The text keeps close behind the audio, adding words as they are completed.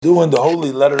Doing the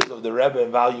Holy Letters of the Rebbe in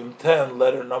Volume 10,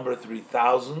 letter number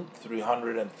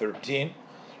 3313,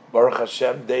 Baruch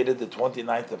Hashem, dated the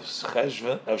 29th of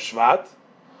Shvat,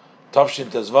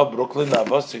 Tavshin Tezvav, Brooklyn,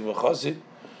 Avosik V'chosid,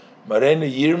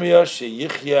 Marene Yirmiyah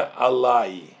Sheyichya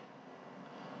Alai.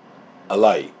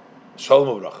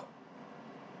 Shalom Uvracha.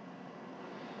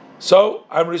 So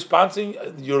I'm responding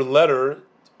to your letter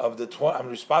of the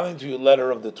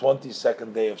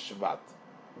 22nd day of Shabbat.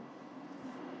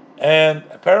 And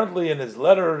apparently in his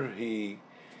letter, he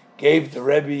gave the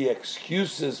Rebbe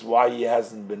excuses why he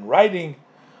hasn't been writing.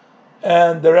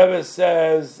 And the Rebbe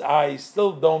says, I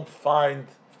still don't find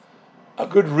a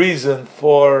good reason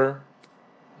for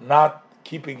not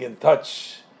keeping in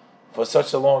touch for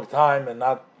such a long time and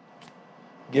not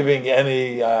giving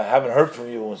any, haven't heard from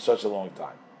you in such a long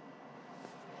time.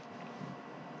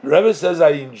 The Rebbe says,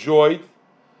 I enjoyed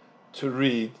to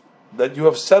read that you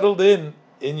have settled in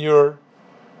your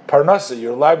parnasa,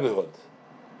 your livelihood,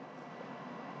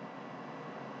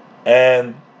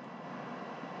 and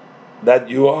that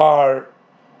you are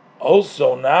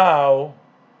also now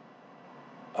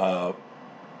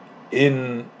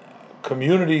in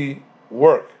community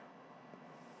work.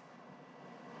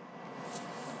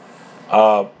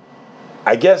 I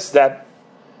guess that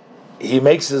he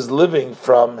makes his living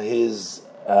from his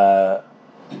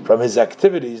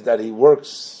activities, that he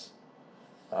works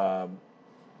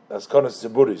as konas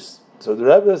tziburis. So the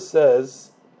Rebbe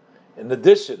says, in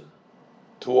addition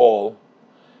to all,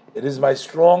 it is my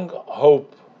strong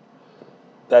hope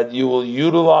that you will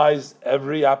utilize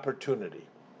every opportunity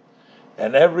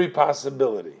and every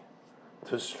possibility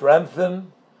to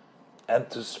strengthen and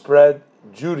to spread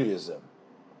Judaism,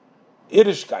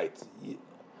 Yiddishkeit,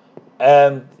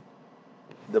 and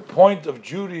the point of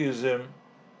Judaism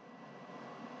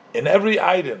in every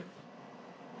item.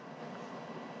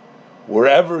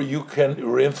 Wherever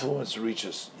your influence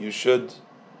reaches, you should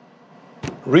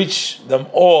reach them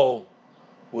all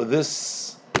with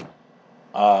this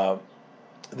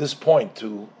point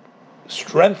to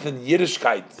strengthen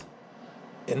Yiddishkeit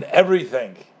in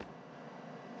everything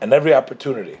and every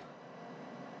opportunity,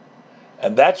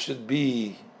 and that should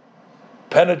be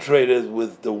penetrated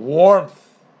with the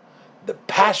warmth, the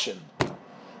passion,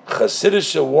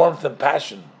 Chasidic warmth and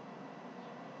passion.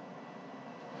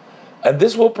 And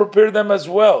this will prepare them as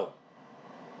well,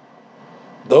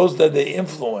 those that they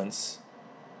influence,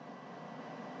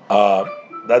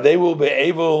 that they will be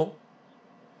able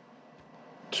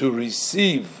to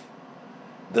receive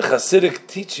the Chasidic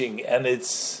teaching and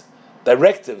its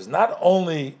directives, not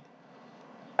only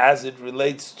as it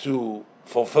relates to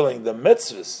fulfilling the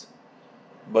mitzvahs,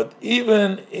 but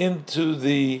even into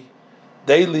the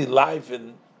daily life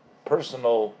and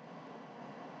personal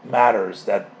matters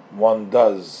that one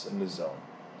does in his own.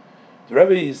 The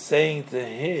Rebbe is saying to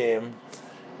him,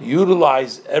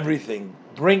 utilize everything,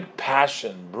 bring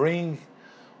passion, bring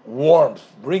warmth,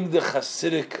 bring the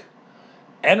Hasidic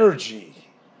energy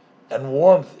and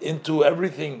warmth into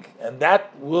everything, and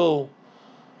that will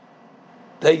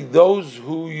take those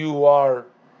who you are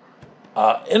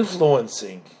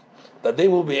influencing, that they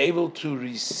will be able to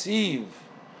receive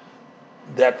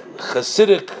that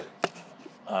Hasidic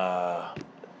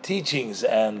teachings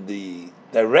and the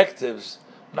directives,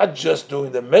 not just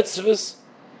doing the mitzvahs,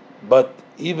 but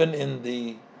even in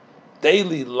the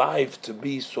daily life, to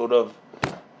be sort of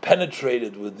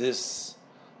penetrated with these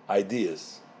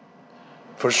ideas.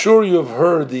 For sure you have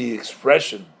heard the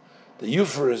expression, the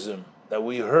euphemism that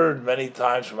we heard many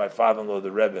times from my father-in-law,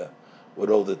 the Rebbe,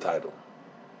 with all the title.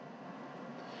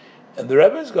 And the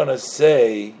Rebbe is going to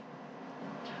say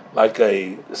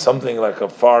something like a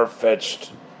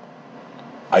far-fetched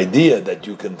idea that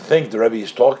you can think. The Rebbe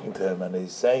is talking to him and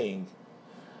he's saying,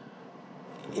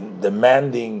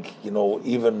 demanding,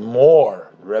 even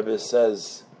more. The Rebbe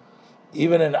says,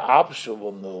 even in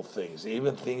optional things,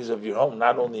 even things of your home,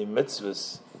 not only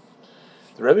mitzvahs.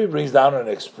 The Rebbe brings down an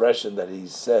expression that he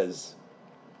said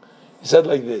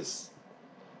like this: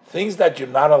 things that you're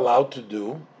not allowed to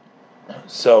do,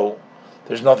 so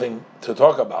there's nothing to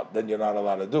talk about, then you're not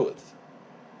allowed to do it.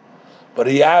 But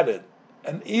he added,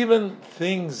 and even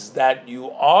things that you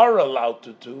are allowed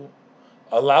to do,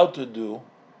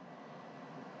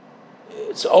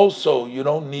 it's also, you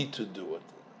don't need to do it.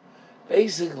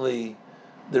 Basically,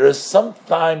 there are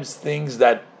sometimes things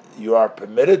that you are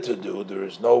permitted to do. There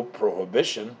is no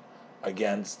prohibition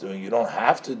against doing. You don't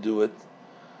have to do it,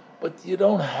 but you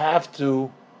don't have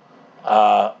to.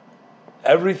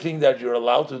 Everything that you're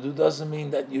allowed to do doesn't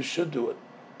mean that you should do it.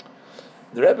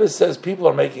 The Rebbe says people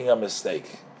are making a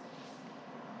mistake,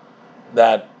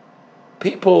 that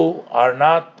people are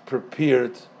not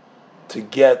prepared to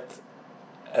get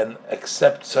and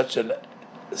accept such a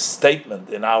statement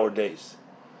in our days.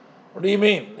 What do you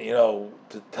mean?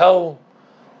 To tell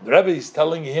the Rebbe is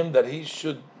telling him that he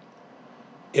should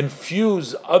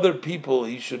infuse other people,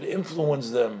 he should influence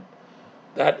them,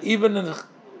 that even in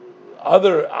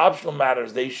other optional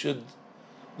matters, they should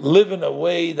live in a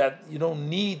way that you don't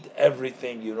need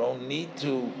everything, you don't need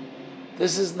to.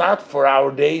 This is not for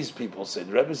our days, people say.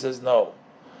 The Rebbe says no.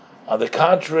 On the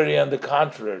contrary,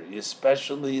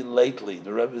 especially lately,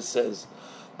 the Rebbe says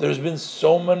there's been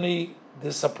so many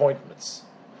disappointments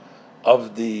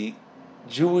of the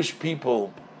Jewish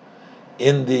people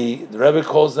in the Rebbe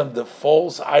calls them the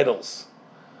false idols.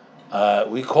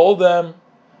 We call them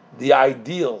the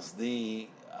ideals, the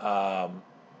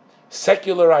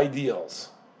secular ideals.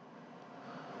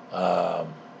 And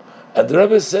the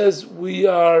Rebbe says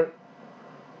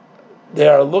they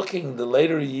are looking, the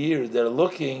later years, they're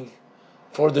looking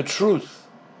for the truth.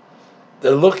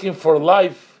 They're looking for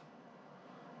life,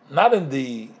 not in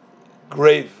the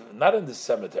grave, not in the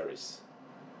cemeteries.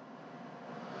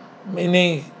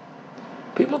 Meaning,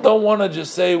 people don't want to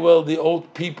just say, well, the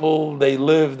old people, they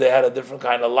had a different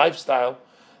kind of lifestyle.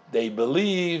 They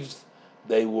believed,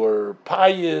 they were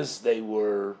pious, they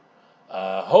were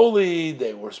holy,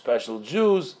 they were special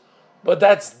Jews, but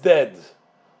that's dead.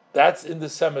 That's in the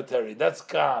cemetery. That's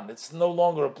gone. It's no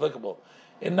longer applicable.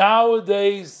 And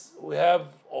nowadays, we have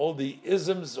all the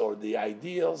isms or the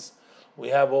ideals. We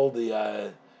have all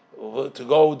the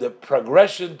the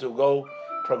progression, to go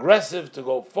progressive, to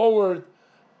go forward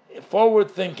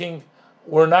thinking.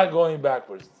 We're not going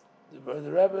backwards. The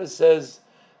Rebbe says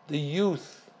the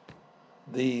youth,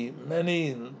 the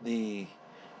many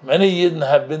Yidden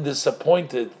have been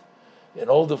disappointed in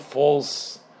all the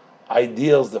false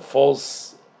ideals, the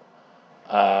false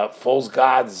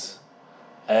gods,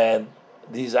 and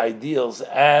these ideals,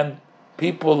 and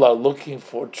people are looking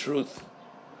for truth,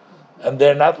 and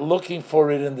they're not looking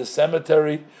for it in the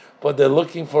cemetery, but they're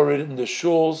looking for it in the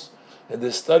shuls, in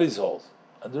the studies halls.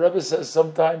 And the Rebbe says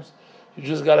sometimes you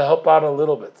just got to help out a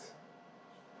little bit,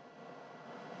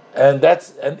 and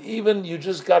even you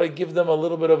just got to give them a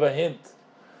little bit of a hint.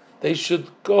 They should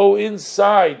go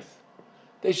inside.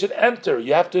 They should enter.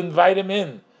 You have to invite them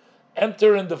in.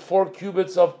 Enter in the 4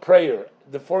 cubits of prayer,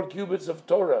 the 4 cubits of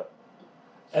Torah.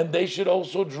 And they should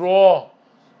also draw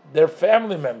their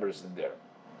family members in there.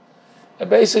 And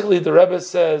basically the Rebbe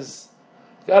says,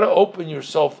 you got to open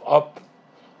yourself up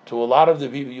to a lot of the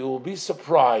people. You will be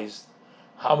surprised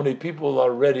how many people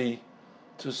are ready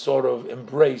to sort of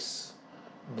embrace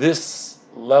this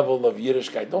level of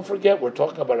Yiddishkeit. Don't forget, we're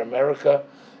talking about America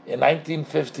in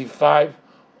 1955.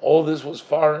 All this was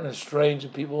foreign and strange,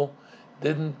 and people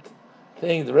didn't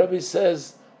think. The Rebbe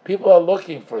says people are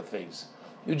looking for things.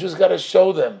 You just got to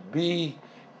show them,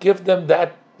 give them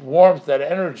that warmth, that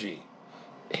energy.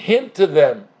 Hint to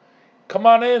them, come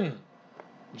on in,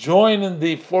 join in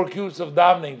the 4 cubits of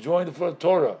davening, join the 4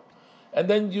 Torah, and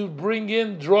then you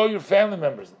draw your family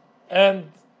members,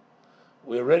 and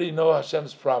we already know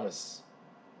Hashem's promise.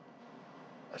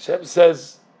 Hashem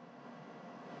says,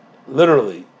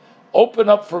 literally, open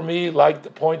up for me like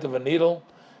the point of a needle,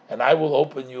 and I will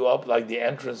open you up like the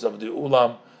entrance of the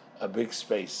Ulam, a big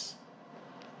space.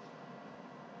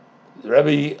 The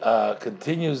Rebbe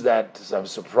continues that I'm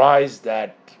surprised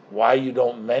that why you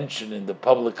don't mention in the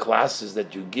public classes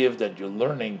that you give, that you're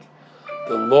learning,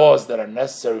 the laws that are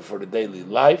necessary for the daily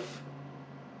life.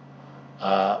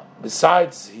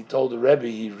 Besides, he told the Rebbe,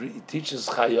 he teaches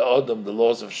Chaya Adam, the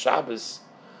laws of Shabbos.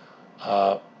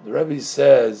 The Rebbe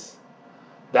says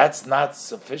that's not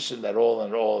sufficient at all,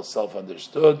 and all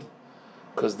self-understood,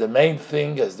 because the main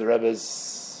thing, as the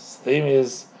Rebbe's theme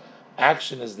is,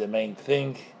 action is the main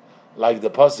thing. Like the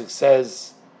pasuk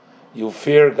says, you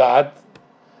fear God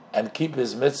and keep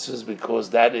His mitzvahs, because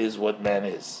that is what man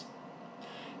is.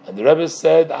 And the Rebbe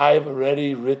said, I have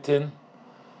already written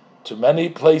to many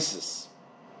places,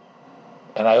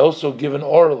 and I also given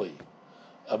orally,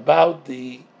 about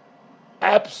the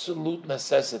absolute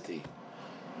necessity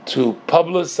to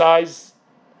publicize.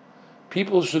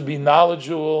 People should be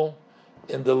knowledgeable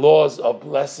in the laws of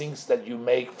blessings that you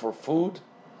make for food,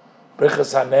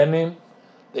 Brichas Hanenim.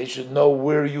 They should know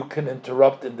where you can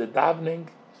interrupt in the davening,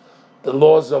 the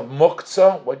laws of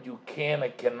muktzah, what you can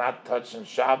and cannot touch in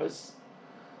Shabbos.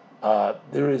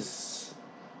 There is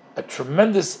a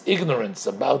tremendous ignorance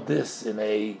about this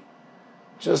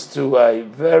to a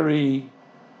very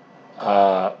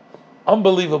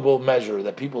unbelievable measure,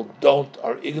 that people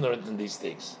are ignorant in these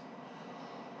things.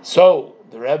 So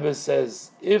the Rebbe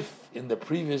says, if in the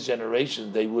previous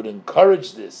generation they would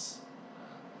encourage this,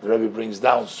 the Rebbe brings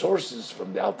down sources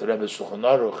from the Alter Rebbe Shulchan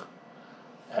Aruch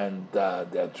and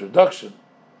the introduction,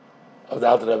 of the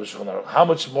Alter Rebbe Shulchan Aruch. How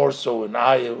much more so in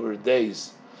our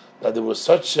days that there was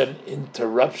such an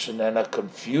interruption and a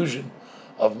confusion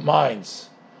of minds,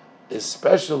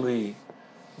 especially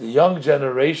the young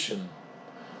generation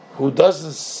who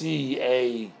doesn't see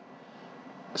a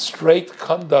straight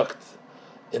conduct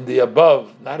in the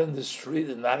above, not in the street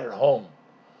and not at home,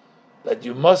 that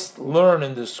you must learn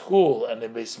in the school and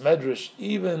in Beis Medrash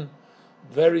even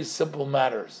very simple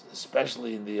matters,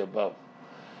 especially in the above.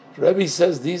 The Rebbe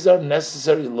says these are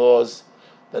necessary laws,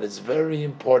 that it's very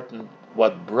important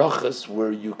what brachas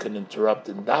where you can interrupt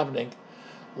in davening,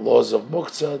 laws of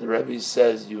muktzah. The Rebbe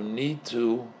says you need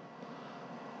to,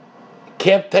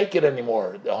 can't take it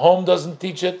anymore. The home doesn't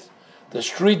teach it, the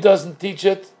street doesn't teach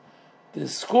it, the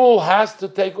school has to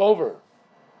take over.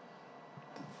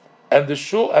 And the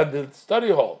shul and the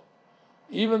study hall,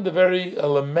 even the very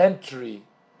elementary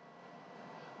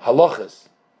halachas,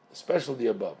 especially the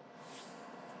above.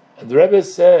 And the Rebbe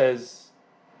says,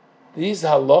 these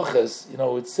halachas,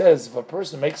 it says if a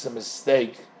person makes a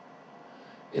mistake,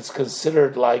 it's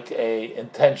considered like a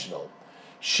intentional.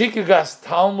 Shikagas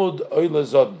Talmud oile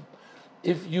zodin.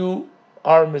 If you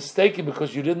are mistaken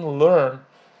because you didn't learn,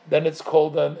 then it's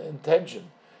called an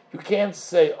intention. You can't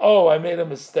say, "Oh, I made a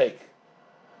mistake,"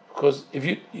 because if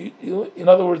you in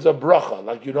other words, a bracha,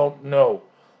 like you don't know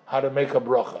how to make a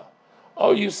bracha.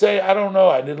 Oh, you say, "I don't know,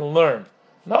 I didn't learn."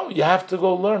 No, you have to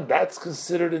go learn. That's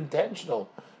considered intentional,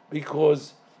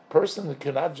 because person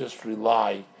cannot just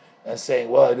rely and saying,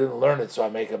 "Well, I didn't learn it, so I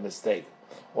make a mistake."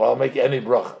 Well, I'll make any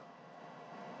bracha.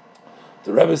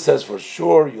 The Rebbe says for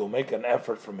sure you'll make an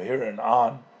effort from here and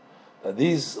on that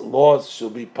these laws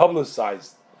should be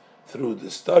publicized through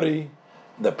the study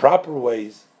in the proper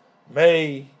ways.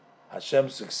 May Hashem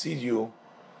succeed you,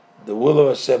 the will of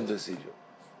Hashem succeed you.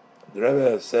 The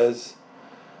Rebbe says,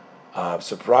 I'm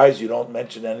surprised you don't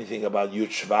mention anything about Yud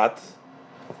Shvat.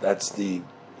 That's the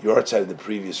yahrzeit of the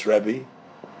previous Rebbe,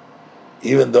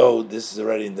 even though this is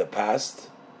already in the past,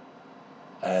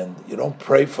 and you don't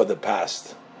pray for the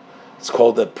past. It's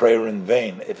called a prayer in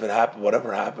vain. If it happened,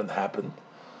 whatever happened, happened.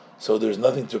 So there's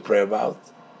nothing to pray about.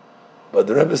 But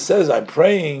the Rebbe says, I'm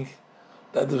praying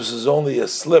that this is only a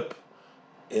slip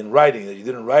in writing, that you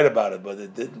didn't write about it, but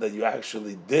it didn't, that you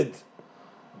actually did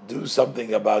do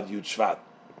something about Yud Shvat.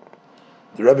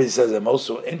 The Rebbe says, I'm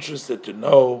also interested to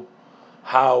know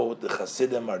how the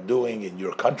Chasidim are doing in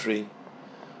your country.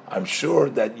 I'm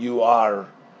sure that you are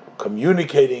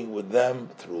communicating with them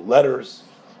through letters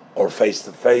or face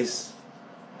to face,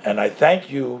 and I thank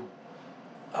you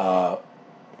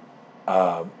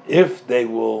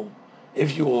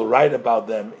if you will write about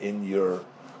them in your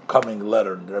coming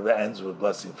letter. And the Rebbe ends with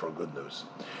blessing for good news.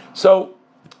 So,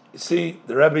 you see,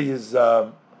 the Rebbe is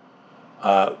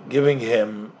giving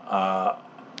him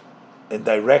in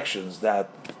directions that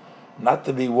not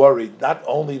to be worried, not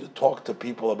only to talk to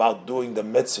people about doing the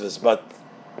mitzvahs, but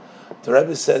the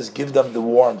Rebbe says give them the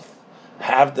warmth,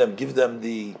 give them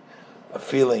the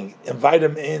feeling, invite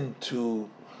them in to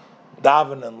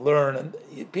daven and learn, and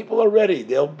people are ready.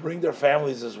 They'll bring their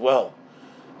families as well.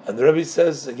 And the Rebbe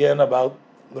says again about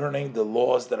learning the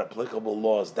laws, that applicable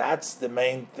laws. That's the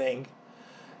main thing,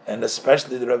 and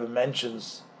especially the Rebbe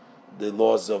mentions the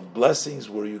laws of blessings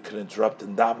where you can interrupt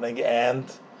in davening,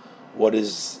 and what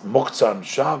is muktzah on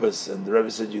Shabbos. And the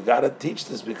Rebbe said you got to teach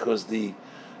this because the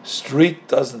street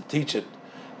doesn't teach it.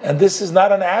 And this is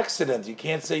not an accident. You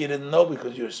can't say you didn't know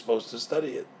because you're supposed to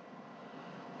study it.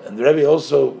 And the Rebbe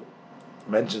also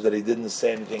mentioned that he didn't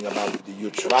say anything about the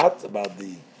Yud Shvat, about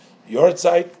the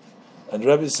yahrzeit. And the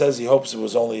Rebbe says he hopes it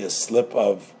was only a slip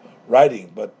of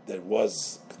writing, but there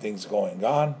was things going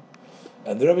on.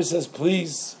 And the Rebbe says,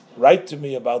 please write to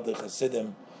me about the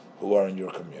Chasidim who are in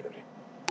your community.